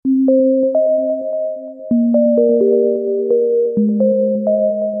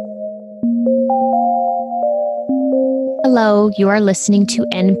Hello, you are listening to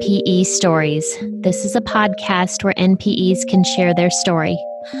NPE Stories. This is a podcast where NPEs can share their story.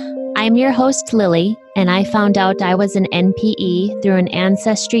 I'm your host, Lily, and I found out I was an NPE through an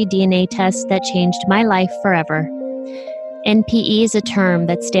ancestry DNA test that changed my life forever. NPE is a term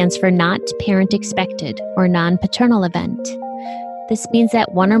that stands for Not Parent Expected or Non-Paternal Event. This means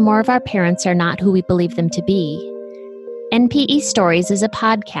that one or more of our parents are not who we believe them to be. NPE Stories is a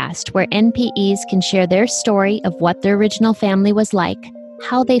podcast where NPEs can share their story of what their original family was like,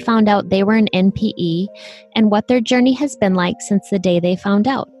 how they found out they were an NPE, and what their journey has been like since the day they found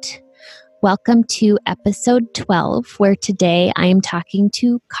out. Welcome to episode 12, where today I am talking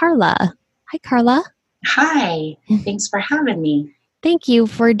to Carla. Hi, Carla. Hi. Thanks for having me. Thank you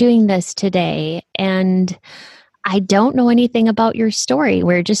for doing this today. And I don't know anything about your story.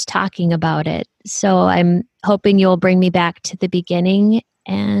 We're just talking about it. So I'm hoping you'll bring me back to the beginning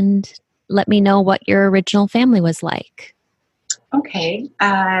and let me know what your original family was like. Okay.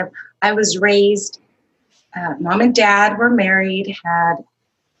 I was raised, mom and dad were married, had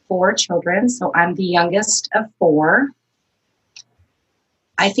 4 children. So I'm the youngest of 4.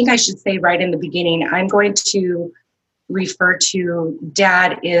 I think I should say right in the beginning, I'm going to refer to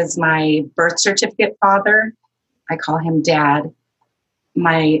dad is my birth certificate father. I call him dad.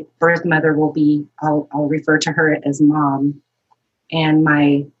 My birth mother will be, I'll refer to her as mom. And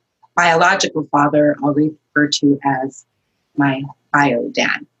my biological father, I'll refer to as my bio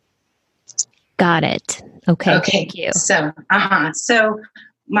dad. Got it. Okay. Thank you. So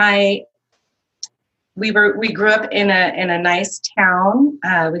we grew up in a nice town.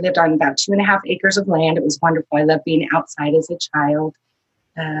 We lived on about 2.5 acres of land. It was wonderful. I loved being outside as a child.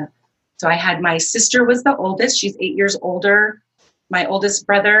 So I had my sister was the oldest. She's 8 years older. My oldest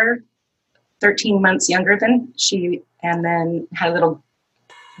brother, 13 months younger than she, and then had a little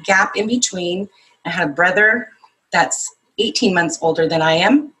gap in between. I had a brother that's 18 months older than I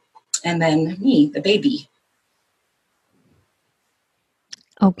am, and then me, the baby.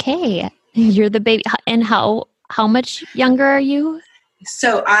 Okay. You're the baby. And how much younger are you?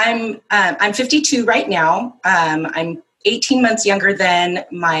 So I'm 52 right now. I'm 18 months younger than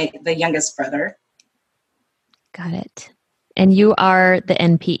the youngest brother. Got it. And you are the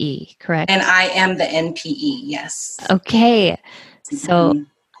NPE, correct? And I am the NPE, yes. Okay. So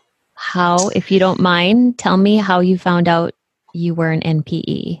how, if you don't mind, tell me how you found out you were an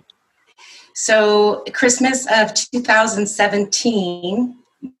NPE. So Christmas of 2017,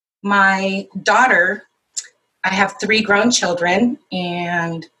 my daughter, I have 3 grown children,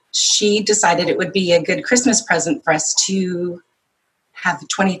 and she decided it would be a good Christmas present for us to have the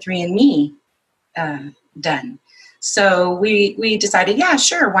 23andMe done. So we decided, yeah,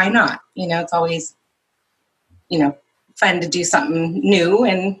 sure, why not? It's always, fun to do something new,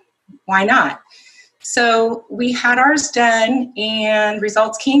 and why not? So we had ours done, and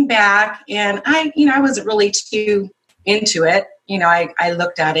results came back, and I wasn't really too into it. I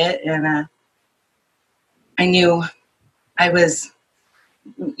looked at it, and I knew I was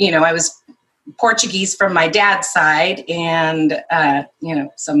Portuguese from my dad's side, and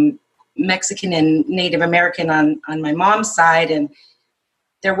some Mexican and Native American on my mom's side, and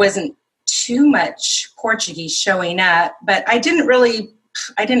there wasn't too much Portuguese showing up, but I didn't really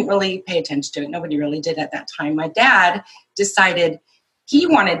pay attention to it. Nobody really did at that time. My dad decided he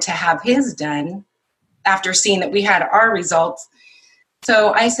wanted to have his done after seeing that we had our results.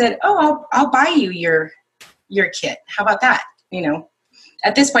 So I said, "Oh, I'll buy you your kit. How about that?"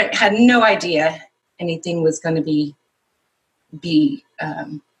 At this point, I had no idea anything was going to be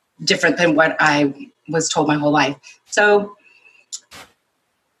different than what I was told my whole life. So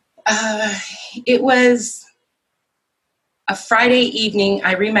it was a Friday evening,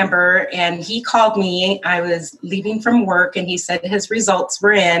 I remember, and he called me. I was leaving from work, and he said his results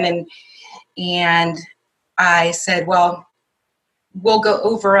were in, and I said, "Well, we'll go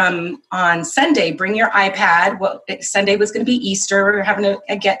over on Sunday. Bring your iPad." Well, Sunday was going to be Easter. We were having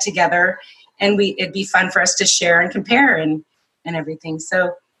a get together, and it'd be fun for us to share and compare and everything.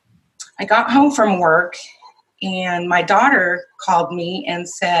 So I got home from work, and my daughter called me and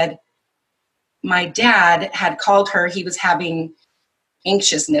said my dad had called her. He was having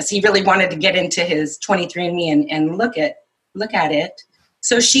anxiousness. He really wanted to get into his 23andMe and look at it.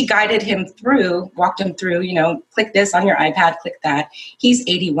 So she guided him through, walked him through, click this on your iPad, click that. He's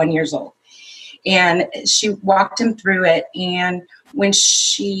 81 years old. And she walked him through it. And when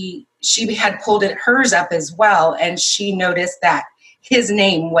she had pulled hers up as well, and she noticed that his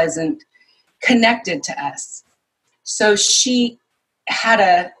name wasn't connected to us. So she had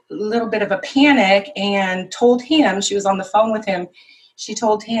a little bit of a panic and told him, she was on the phone with him, she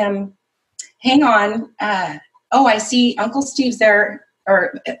told him, "Hang on, oh, I see Uncle Steve's there,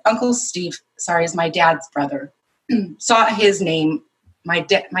 or Uncle Steve, sorry, is my dad's brother. Saw his name. My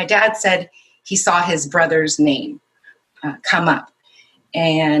dad said he saw his brother's name come up.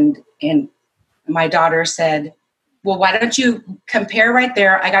 And my daughter said, well, why don't you compare right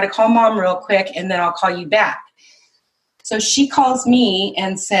there? I got to call mom real quick, and then I'll call you back. So she calls me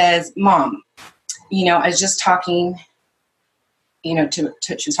and says, Mom, I was just talking, she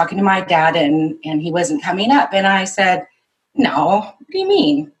was talking to my dad, and he wasn't coming up. And I said, no, what do you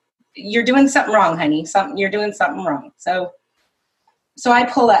mean? You're doing something wrong, honey. You're doing something wrong. So I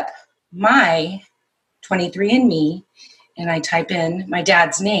pull up my 23andMe, and I type in my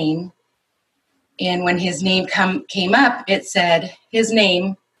dad's name. And when his name came up, it said his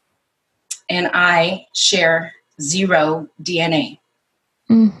name and I share 0 DNA.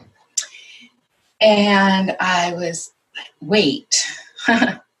 Mm. And I was like, wait,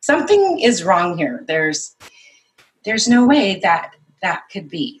 something is wrong here. There's no way that could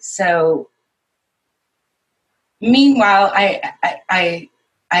be. So meanwhile, I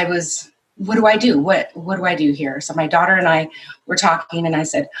was, what do I do? What do I do here? So my daughter and I were talking, and I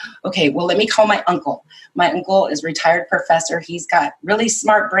said, okay, well, let me call my uncle. My uncle is a retired professor. He's got really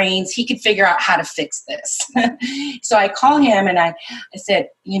smart brains. He could figure out how to fix this. So I call him, and I said,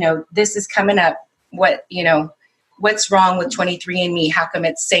 this is coming up. What's wrong with 23andMe? How come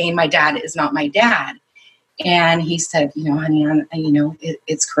it's saying my dad is not my dad? And he said, honey,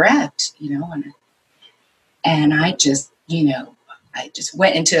 it's correct, and I just, I just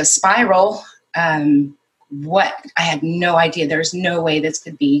went into a spiral. I had no idea. There's no way this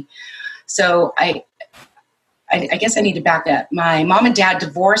could be. So I guess I need to back up. My mom and dad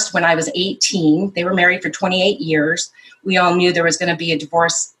divorced when I was 18. They were married for 28 years. We all knew there was going to be a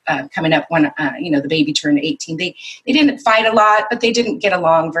divorce coming up when, the baby turned 18. They didn't fight a lot, but they didn't get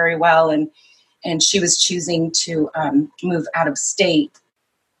along very well. And she was choosing to move out of state.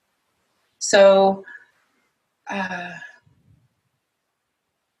 So,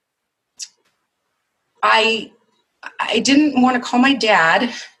 I didn't want to call my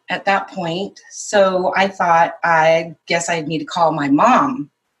dad at that point, so I thought, I guess I'd need to call my mom.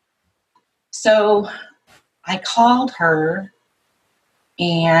 So I called her,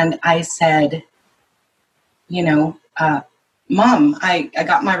 and I said, Mom, I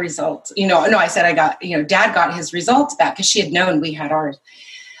got my results. I said I got, Dad got his results back, because she had known we had ours.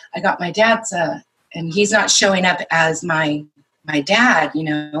 I got my dad's, and he's not showing up as my dad,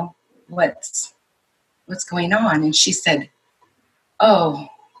 what's going on? And she said, oh,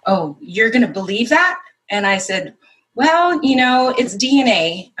 you're going to believe that? And I said, well, it's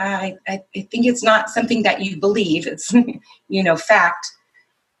DNA. I think it's not something that you believe. It's, fact.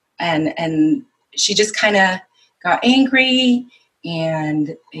 And she just kind of got angry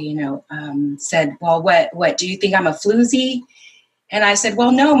and, said, well, what, do you think I'm a floozy? And I said,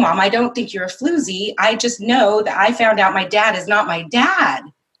 well, no, Mom, I don't think you're a floozy. I just know that I found out my dad is not my dad.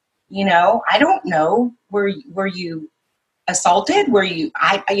 I don't know. Were you assaulted? Were you,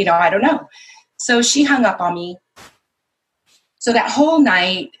 I don't know. So she hung up on me. So that whole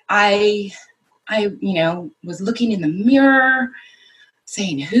night, I was looking in the mirror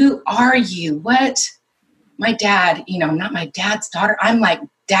saying, who are you? What? My dad, I'm not my dad's daughter. I'm like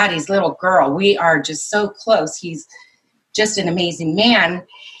Daddy's little girl. We are just so close. He's just an amazing man.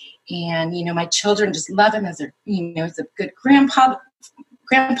 And, my children just love him as he's a good grandpa.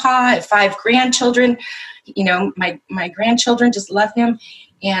 I have 5 grandchildren. My grandchildren just love him.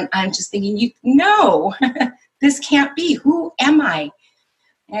 And I'm just thinking, this can't be. Who am I?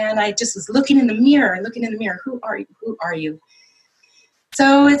 And I just was looking in the mirror. Who are you?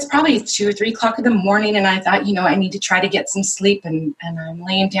 So it's probably 2 or 3 o'clock in the morning. And I thought, I need to try to get some sleep. And I'm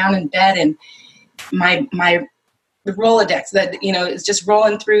laying down in bed, and the Rolodex that, is just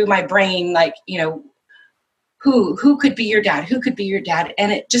rolling through my brain. Like, who could be your dad? Who could be your dad?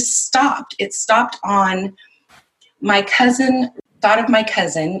 And it just stopped. It stopped on my cousin, thought of my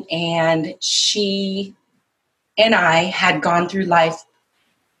cousin, and she and I had gone through life,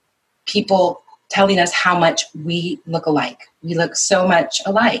 people telling us how much we look alike. We look so much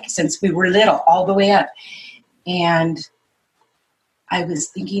alike since we were little all the way up. And I was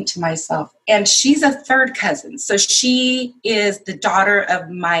thinking to myself, and she's a third cousin. So she is the daughter of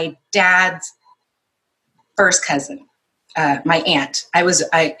my dad's first cousin, my aunt.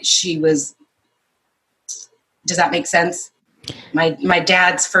 She was, does that make sense? My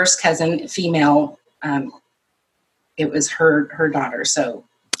dad's first cousin, female, it was her daughter. So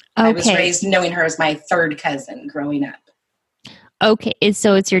okay. I was raised knowing her as my third cousin growing up. Okay,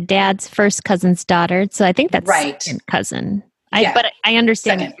 so it's your dad's first cousin's daughter. So I think that's right. Second cousin. But I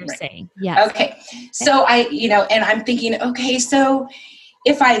understand second, what you're right. saying. Yeah. Okay. So and I'm thinking, okay, so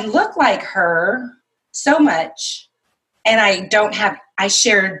if I look like her so much and I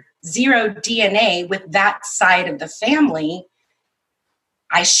shared zero DNA with that side of the family,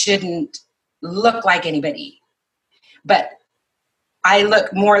 I shouldn't look like anybody. But I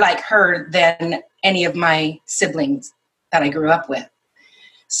look more like her than any of my siblings that I grew up with.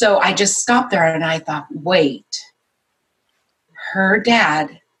 So I just stopped there and I thought, wait, her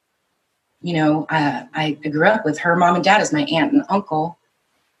dad, I grew up with her mom and dad as my aunt and uncle.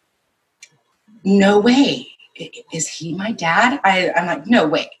 No way. Is he my dad? I'm like, no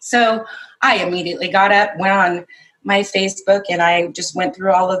way. So I immediately got up, went on my Facebook, and I just went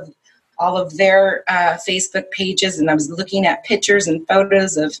through all of their Facebook pages, and I was looking at pictures and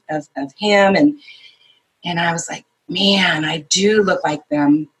photos of him, and I was like, man, I do look like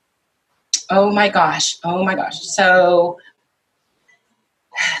them. Oh my gosh. So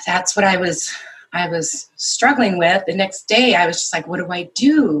that's what I was struggling with. The next day, I was just like, what do I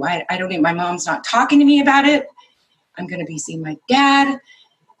do? I don't even, my mom's not talking to me about it. I'm going to be seeing my dad.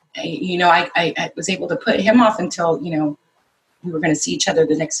 I was able to put him off until, we were going to see each other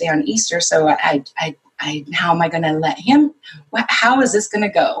the next day on Easter. So how am I going to let him, how is this going to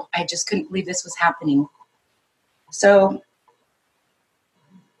go? I just couldn't believe this was happening. So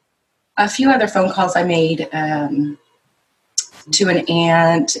a few other phone calls I made to an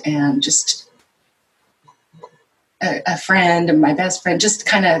aunt and just a friend and my best friend, just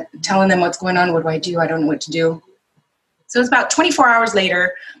kind of telling them what's going on. What do I do? I don't know what to do. So it was about 24 hours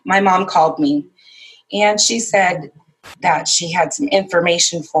later, my mom called me and she said that she had some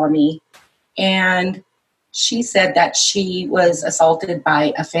information for me. And she said that she was assaulted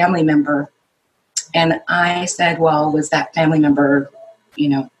by a family member. And I said, well, was that family member,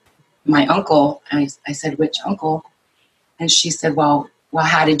 my uncle? I said, which uncle? And she said, well,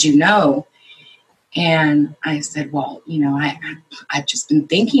 how did you know? And I said, well, I've just been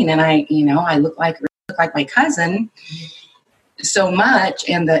thinking, and I look like my cousin so much,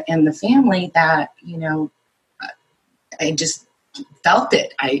 and the family that, I just felt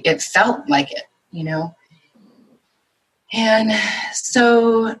it. It felt like it, And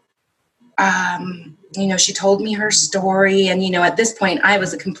so, she told me her story, and, at this point I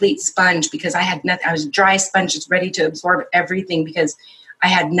was a complete sponge because I had nothing. I was a dry sponge, just ready to absorb everything because I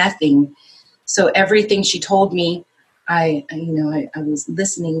had nothing. So everything she told me, I was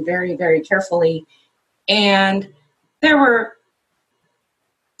listening very, very carefully. And there were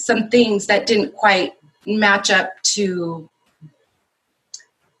some things that didn't quite match up to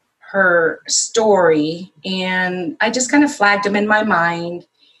her story. And I just kind of flagged them in my mind.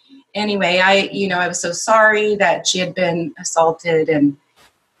 Anyway, I was so sorry that she had been assaulted. And,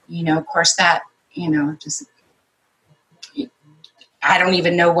 of course that, just, I don't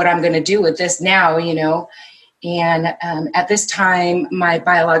even know what I'm going to do with this now, And at this time, my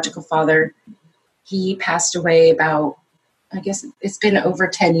biological father, he passed away about, I guess it's been over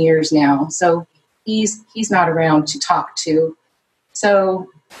 10 years now. So he's not around to talk to. So,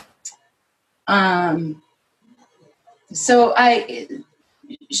 my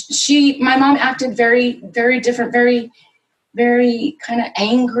mom acted very, very different, very, very kind of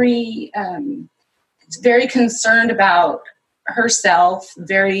angry, very concerned about herself,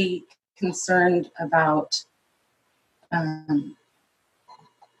 very concerned about,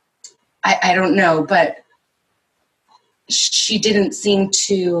 I don't know, but she didn't seem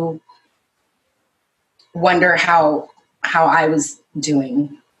to wonder how I was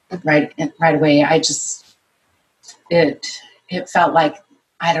doing right away. It felt like,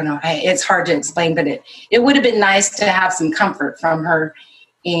 I don't know, it's hard to explain, but it would have been nice to have some comfort from her.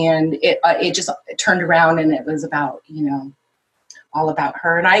 And it just turned around and it was about, all about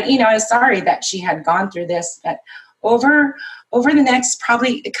her. And I was sorry that she had gone through this, but over the next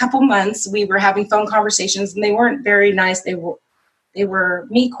probably a couple months, we were having phone conversations and they weren't very nice. They were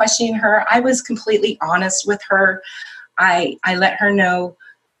me questioning her. I was completely honest with her. I let her know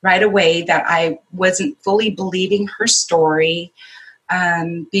right away that I wasn't fully believing her story,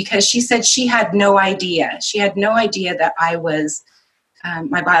 because she said she had no idea. She had no idea that I was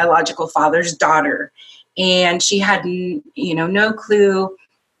my biological father's daughter. And she had, no clue.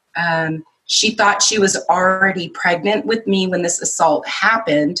 She thought she was already pregnant with me when this assault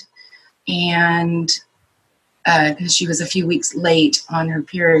happened. And she was a few weeks late on her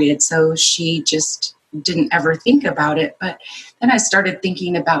period. So she just didn't ever think about it. But then I started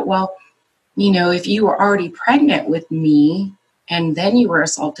thinking about, well, if you were already pregnant with me and then you were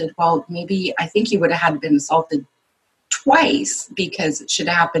assaulted, well, maybe I think you would have had been assaulted twice because it should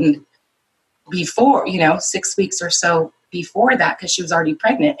have happened before, 6 weeks or so before that because she was already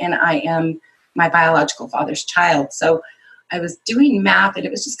pregnant, and I am my biological father's child. So I was doing math, and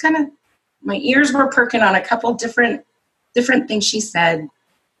it was just kind of, my ears were perking on a couple different things she said.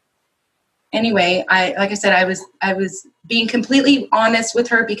 Anyway, like I said, I was being completely honest with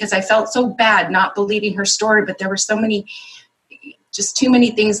her because I felt so bad not believing her story, but there were so many, just too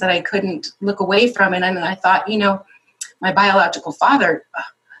many things that I couldn't look away from. And I thought, my biological father,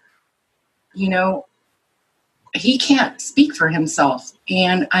 he can't speak for himself.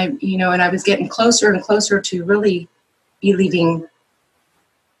 And I was getting closer and closer to really believing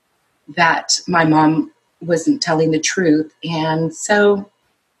that my mom wasn't telling the truth. And so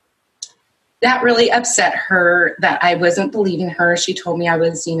that really upset her that I wasn't believing her. She told me I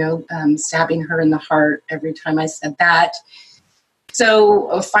was, stabbing her in the heart every time I said that. So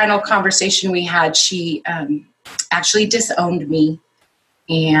a final conversation we had, she actually disowned me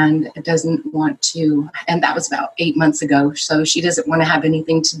and doesn't want to, and that was about 8 months ago. So she doesn't want to have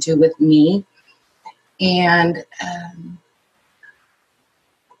anything to do with me. And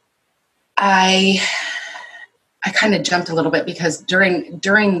I kind of jumped a little bit because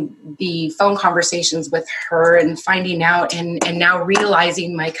during the phone conversations with her and finding out and now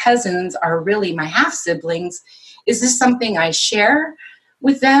realizing my cousins are really my half siblings, is this something I share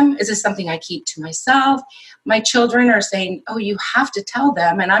with them? Is this something I keep to myself? My children are saying, oh, you have to tell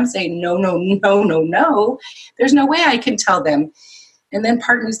them. And I'm saying, no. There's no way I can tell them. And then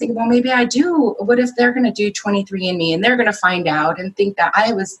part of me is thinking, well, maybe I do. What if they're going to do 23andMe and they're going to find out and think that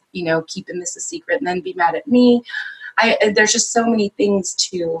I was, keeping this a secret and then be mad at me? There's just so many things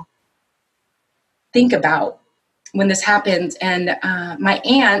to think about when this happens. And my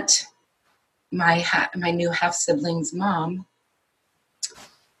aunt, my new half sibling's mom,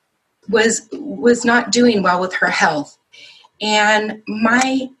 was not doing well with her health. And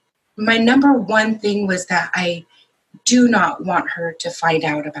my number one thing was that I do not want her to find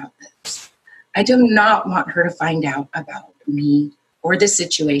out about this. I do not want her to find out about me or this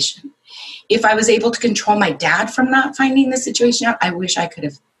situation. If I was able to control my dad from not finding the situation out, I wish I could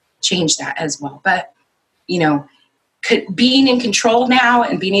have changed that as well. But, being in control now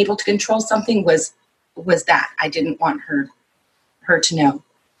and being able to control something was that. I didn't want her to know.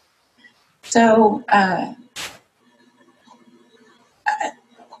 So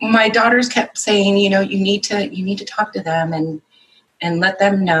my daughters kept saying, you need to talk to them and let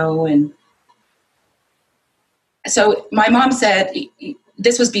them know. And so my mom said,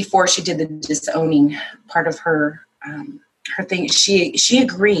 this was before she did the disowning part of her thing. She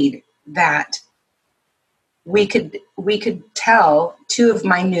agreed that we could tell two of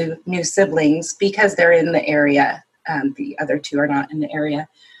my new siblings because they're in the area. The other two are not in the area.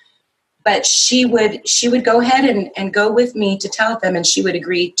 But she would go ahead and go with me to tell them, and she would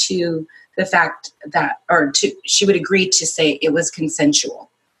agree to the fact that, she would agree to say it was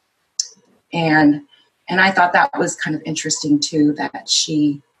consensual. And I thought that was kind of interesting too, that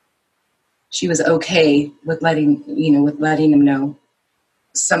she was okay with letting them know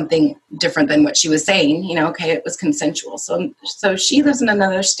something different than what she was saying. Okay, it was consensual. So she lives in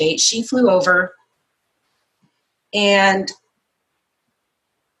another state. She flew over, and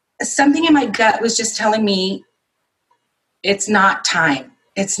something in my gut was just telling me it's not time.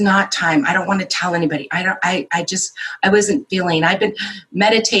 It's not time. I don't want to tell anybody. I wasn't feeling. I've been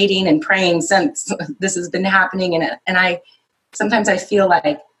meditating and praying since this has been happening. And I sometimes I feel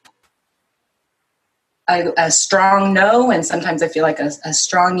like a strong no. And sometimes I feel like a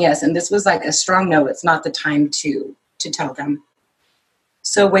strong yes. And this was like a strong no. It's not the time to tell them.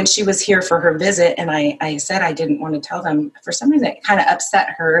 So when she was here for her visit and I said I didn't want to tell them, for some reason it kind of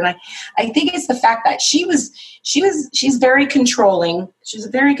upset her. And I think it's the fact that she's very controlling. She's a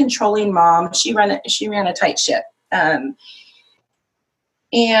very controlling mom. She ran a tight ship. And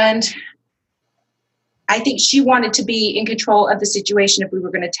I think she wanted to be in control of the situation if we were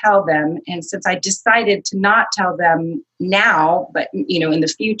going to tell them. And since I decided to not tell them now, but in the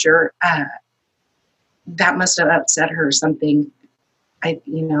future, that must have upset her or something.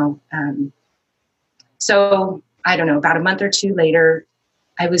 So I don't know, about a month or two later,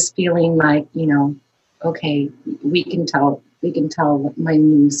 I was feeling like, okay, we can tell my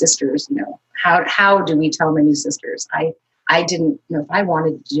new sisters, how do we tell my new sisters? I didn't know if I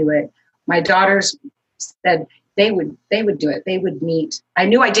wanted to do it. My daughters said they would do it. They would meet. I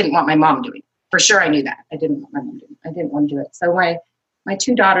knew I didn't want my mom doing it. For sure. I knew that. I didn't want my mom doing it. I didn't want to do it. So my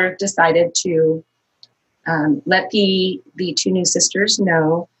two daughters decided to let the two new sisters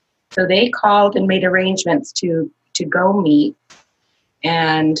know. So they called and made arrangements to go meet,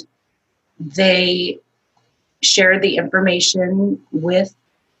 and they shared the information with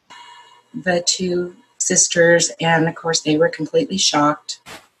the two sisters, and of course they were completely shocked.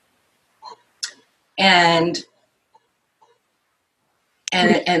 And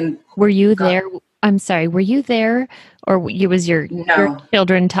were you there? I'm sorry, were you there, or was your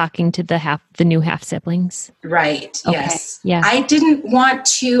children talking to the new half siblings? Right. Okay. Yes. Yeah. I didn't want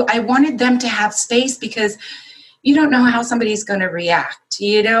to. I wanted them to have space because you don't know how somebody's going to react,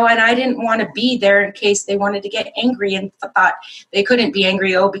 and I didn't want to be there in case they wanted to get angry and thought they couldn't be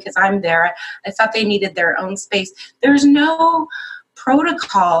angry, because I'm there. I thought they needed their own space. There's no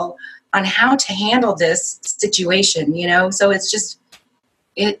protocol on how to handle this situation, so it's just,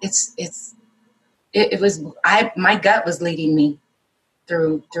 my gut was leading me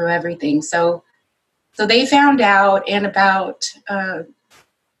through everything. So they found out, and about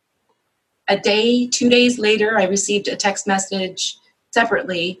a day, 2 days later, I received a text message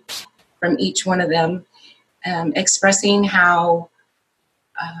separately from each one of them, expressing how,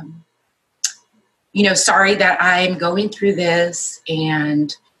 sorry that I'm going through this,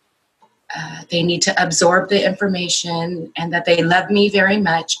 and they need to absorb the information, and that they love me very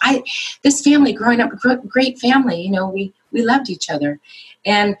much. This family, growing up, great family, we loved each other,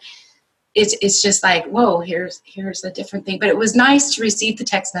 and it's just like, whoa, here's a different thing. But it was nice to receive the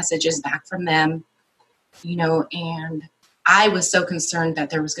text messages back from them, and I was so concerned that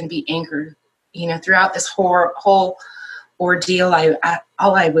there was going to be anger, throughout this whole ordeal.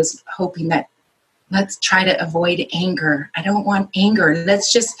 I was hoping that, let's try to avoid anger. I don't want anger.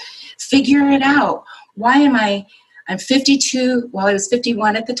 Let's just figure it out. Why am I'm 52, well, I was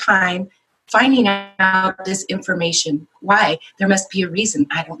 51 at the time, finding out this information. Why? There must be a reason.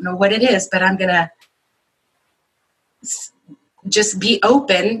 I don't know what it is, but I'm going to just be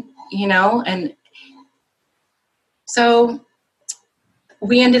open, and so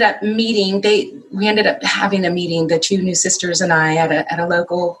we ended up having a meeting, the two new sisters and I, at a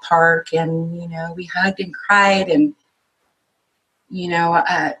local park, and, we hugged and cried, and,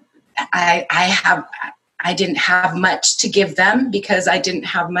 I didn't have much to give them because I didn't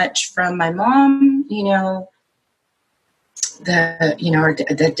have much from my mom. The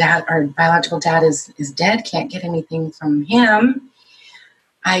dad, our biological dad is dead. Can't get anything from him.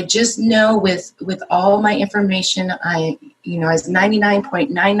 I just know with all my information, I was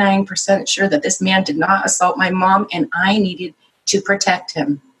 99.99% sure that this man did not assault my mom, and I needed to protect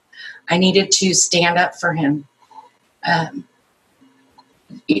him. I needed to stand up for him.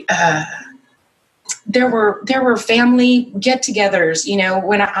 There were family get-togethers,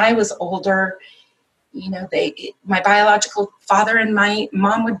 when I was older, my biological father and my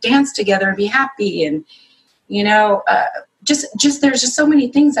mom would dance together and be happy, and, just there's just so many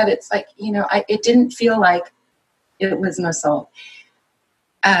things that it's like, it didn't feel like it was an assault.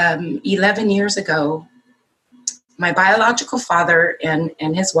 11 years ago, my biological father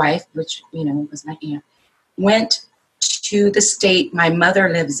and his wife, which, was my aunt, went to the state my mother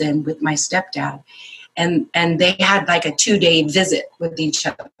lives in with my stepdad. And they had like a 2-day visit with each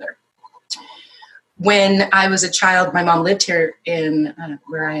other. When I was a child, my mom lived here in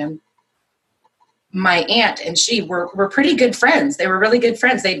where I am. My aunt and she were pretty good friends. They were really good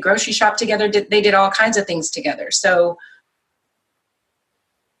friends. They'd grocery shop together. They did all kinds of things together. So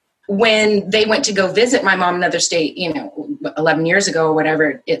when they went to go visit my mom in another state, 11 years ago or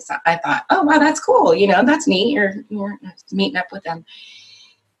whatever, I thought, oh, wow, that's cool. That's neat. You're meeting up with them.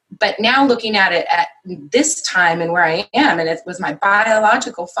 But now looking at it at this time and where I am, and it was my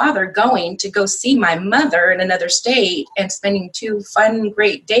biological father going to go see my mother in another state and spending 2 fun,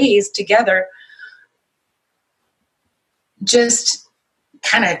 great days together, just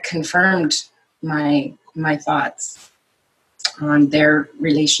kind of confirmed my thoughts on their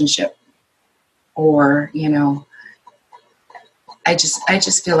relationship. Or, I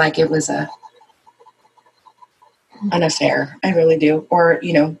just feel like it was an affair. I really do. Or,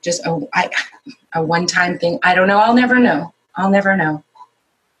 just a one-time thing. I don't know. I'll never know.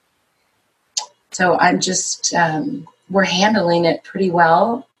 So I'm just, we're handling it pretty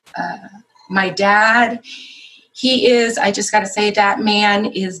well. My dad, I just got to say, that man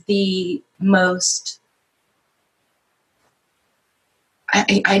is the most,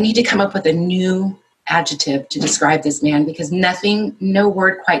 I need to come up with a new adjective to describe this man, because no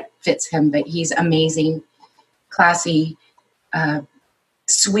word quite fits him, but he's amazing, classy,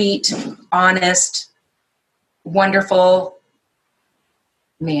 sweet, honest, wonderful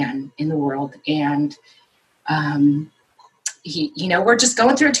man in the world. And we're just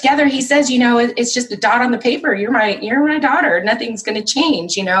going through it together. He says, it's just a dot on the paper. You're my daughter. Nothing's going to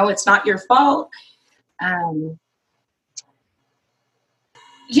change. It's not your fault.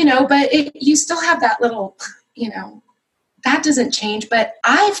 But you still have that little, that doesn't change, but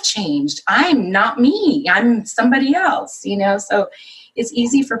I've changed. I'm not me. I'm somebody else, so it's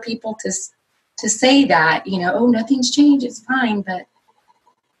easy for people to say that, oh, nothing's changed. It's fine. But,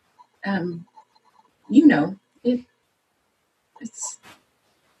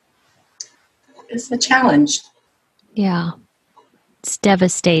 it's a challenge. Yeah. It's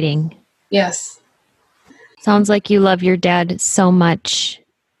devastating. Yes. Sounds like you love your dad so much.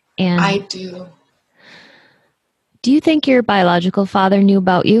 And I do. Do you think your biological father knew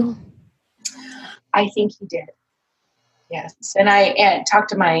about you? I think he did. Yes. And I talked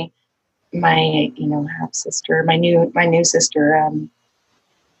to my half sister, my new sister.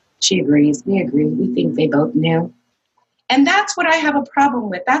 She agrees. We agree. We think they both knew. And that's what I have a problem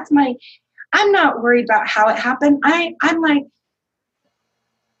with. I'm not worried about how it happened. I'm like,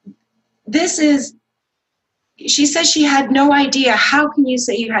 she says she had no idea. How can you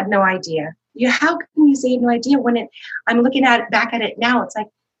say you had no idea? How can you say you had no idea when I'm looking back at it now? It's like,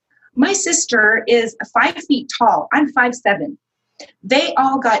 my sister is 5 feet tall. I'm 5'7". They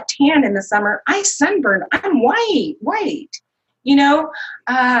all got tan in the summer. I sunburned. I'm white.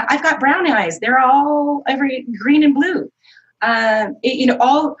 I've got brown eyes. They're all every green and blue.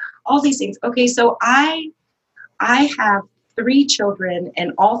 All these things. Okay, so I have 3 children,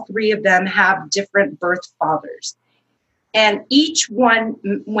 and all 3 of them have different birth fathers. And each one,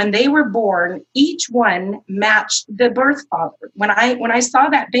 when they were born, each one matched the birth father. When I saw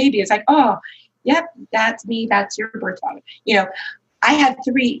that baby, it's like, oh, yep, that's me. That's your birth father. I had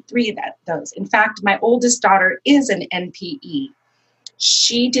three of those. In fact, my oldest daughter is an NPE.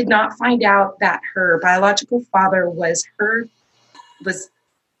 She did not find out that her biological father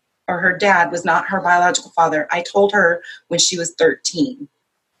her dad was not her biological father. I told her when she was 13.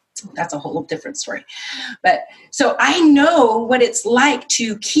 That's a whole different story. But so I know what it's like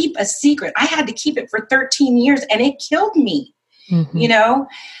to keep a secret. I had to keep it for 13 years and it killed me,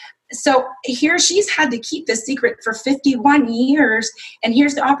 So here she's had to keep this secret for 51 years. And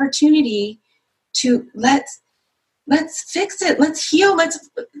here's the opportunity to let's fix it. Let's heal.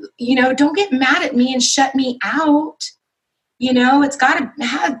 Don't get mad at me and shut me out. It's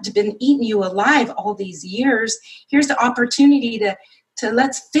had to been eating you alive all these years. Here's the opportunity to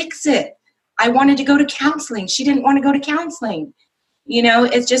let's fix it. I wanted to go to counseling. She didn't want to go to counseling.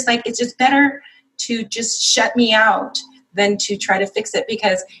 It's just better to just shut me out than to try to fix it,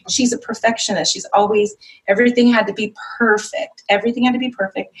 because she's a perfectionist. She's always, everything had to be perfect. Everything had to be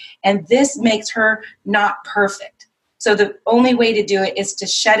perfect. And this makes her not perfect. So the only way to do it is to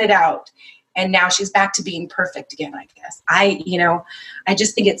shut it out. And now she's back to being perfect again, I guess. I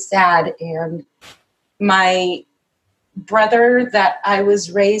just think it's sad. And my brother that I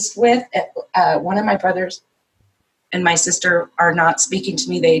was raised with, one of my brothers and my sister are not speaking to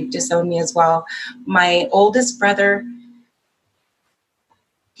me. They disown me as well. My oldest brother,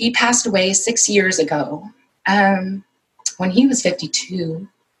 he passed away 6 years ago when he was 52.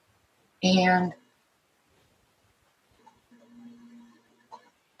 And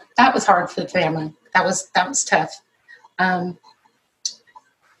that was hard for the family. That was tough.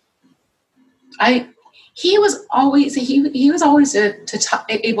 He was always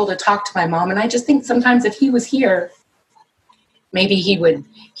able to talk to my mom, and I just think sometimes if he was here, maybe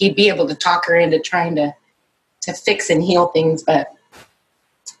he'd be able to talk her into trying to fix and heal things, but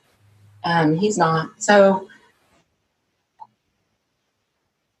he's not. So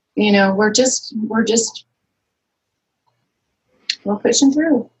we're pushing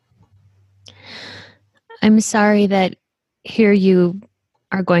through. I'm sorry that here you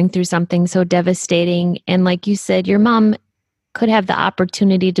are going through something so devastating. And like you said, your mom could have the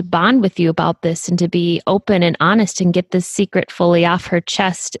opportunity to bond with you about this and to be open and honest and get this secret fully off her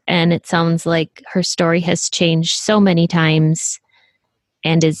chest. And it sounds like her story has changed so many times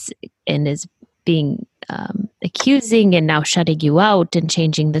and is being accusing and now shutting you out and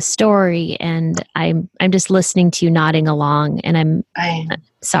changing the story. And I'm just listening to you nodding along, and I'm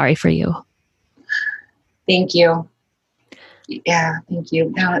sorry for you. Thank you. Yeah, thank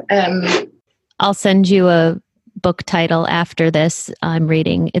you. I'll send you a book title after this I'm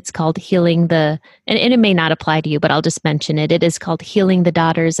reading. It's called Healing and it may not apply to you, but I'll just mention it. It is called Healing the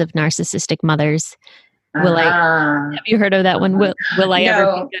Daughters of Narcissistic Mothers. Have you heard of that one? Will I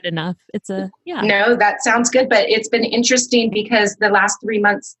ever be good enough? No, that sounds good, but it's been interesting because the last 3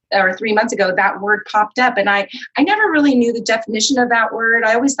 months ago, that word popped up, and I never really knew the definition of that word.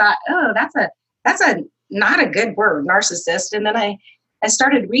 I always thought, oh, that's a not a good word, narcissist. And then I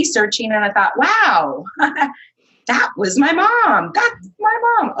started researching, and I thought, wow, that was my mom. That's my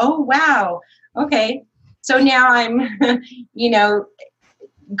mom. Oh, wow. Okay. So now I'm, it's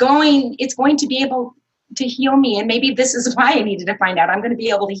going to be able to heal me. And maybe this is why I needed to find out. I'm going to be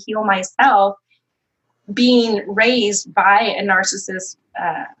able to heal myself being raised by a narcissist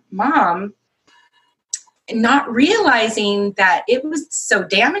mom, not realizing that it was so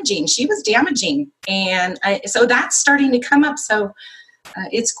damaging. She was damaging. And so that's starting to come up. So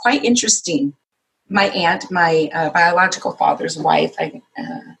it's quite interesting. My aunt, my biological father's wife,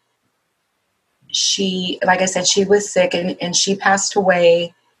 she, like I said, she was sick and she passed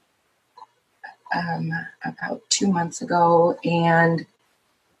away about 2 months ago. And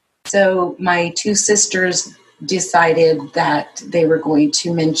so my two sisters decided that they were going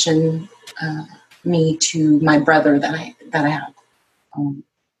to mention me to my brother that I have,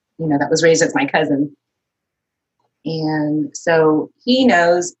 that was raised as my cousin. And so he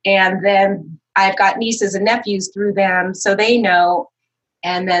knows. And then I've got nieces and nephews through them, so they know.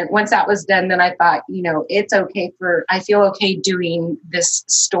 And then once that was done, then I thought, it's okay I feel okay doing this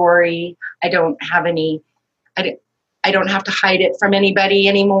story. I don't have to hide it from anybody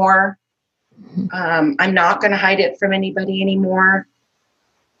anymore. I'm not going to hide it from anybody anymore.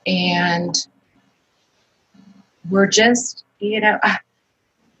 And we're just, we're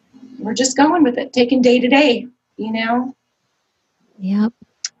just going with it, taking day to day, Yep.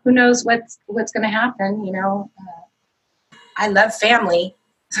 Who knows what's going to happen, I love family.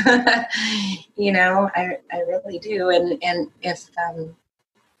 I really do. And if, I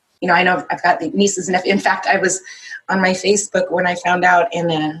know I've got the nieces and nephews. In fact, I was on my Facebook when I found out,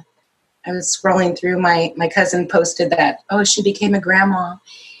 and I was scrolling through, my cousin posted that, she became a grandma.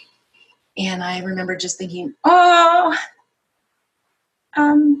 And I remember just thinking, I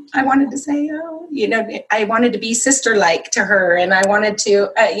wanted to say, I wanted to be sister-like to her. And I wanted to,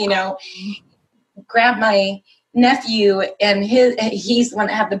 grab my nephew, and he's the one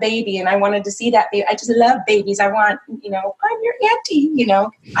that had the baby. And I wanted to see that baby. I just love babies. I want, I'm your auntie,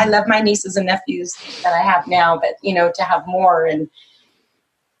 I love my nieces and nephews that I have now, but, to have more. And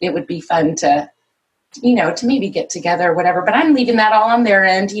it would be fun to maybe get together or whatever, but I'm leaving that all on their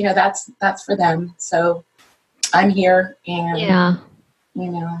end. That's for them. So I'm here, and,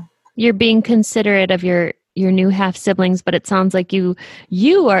 you're being considerate of your new half siblings, but it sounds like you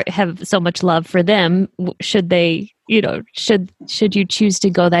have so much love for them. Should they, should you choose to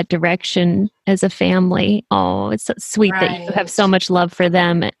go that direction as a family? Oh, it's so sweet that you have so much love for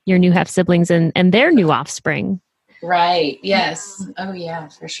them, your new half siblings and their new offspring. Right. Yes. Oh yeah,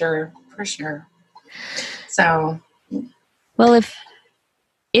 for sure. For sure. So, well,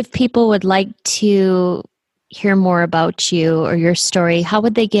 if people would like to hear more about you or your story, how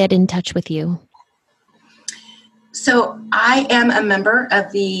would they get in touch with you? So I am a member of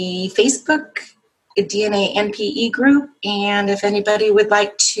the Facebook DNA NPE group, and if anybody would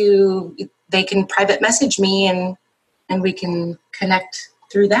like to, they can private message me, and we can connect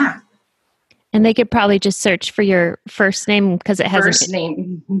through that. And they could probably just search for your first name because it has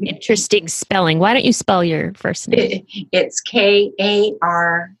an interesting spelling. Why don't you spell your first name? It's Karlai.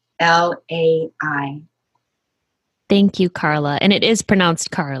 Thank you, Carla. And it is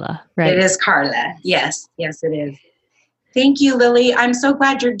pronounced Carla, right? It is Carla. Yes. Yes, it is. Thank you, Lily. I'm so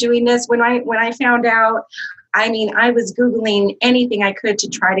glad you're doing this. When I found out, I was Googling anything I could to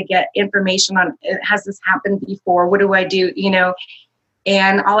try to get information on, has this happened before? What do I do?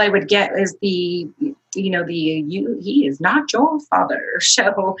 And all I would get is he is not your father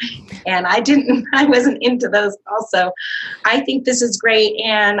show. And I wasn't into those also. I think this is great.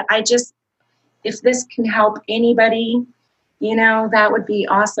 And if this can help anybody, that would be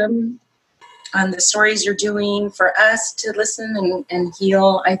awesome. The stories you're doing for us to listen and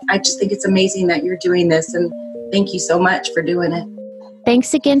heal. I just think it's amazing that you're doing this. And thank you so much for doing it.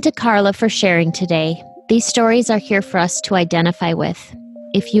 Thanks again to Carla for sharing today. These stories are here for us to identify with.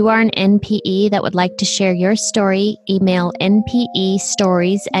 If you are an NPE that would like to share your story, email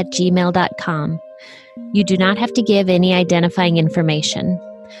npestories@gmail.com. You do not have to give any identifying information.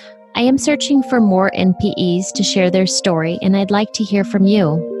 I am searching for more NPEs to share their story, and I'd like to hear from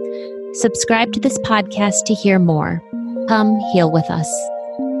you. Subscribe to this podcast to hear more. Come heal with us.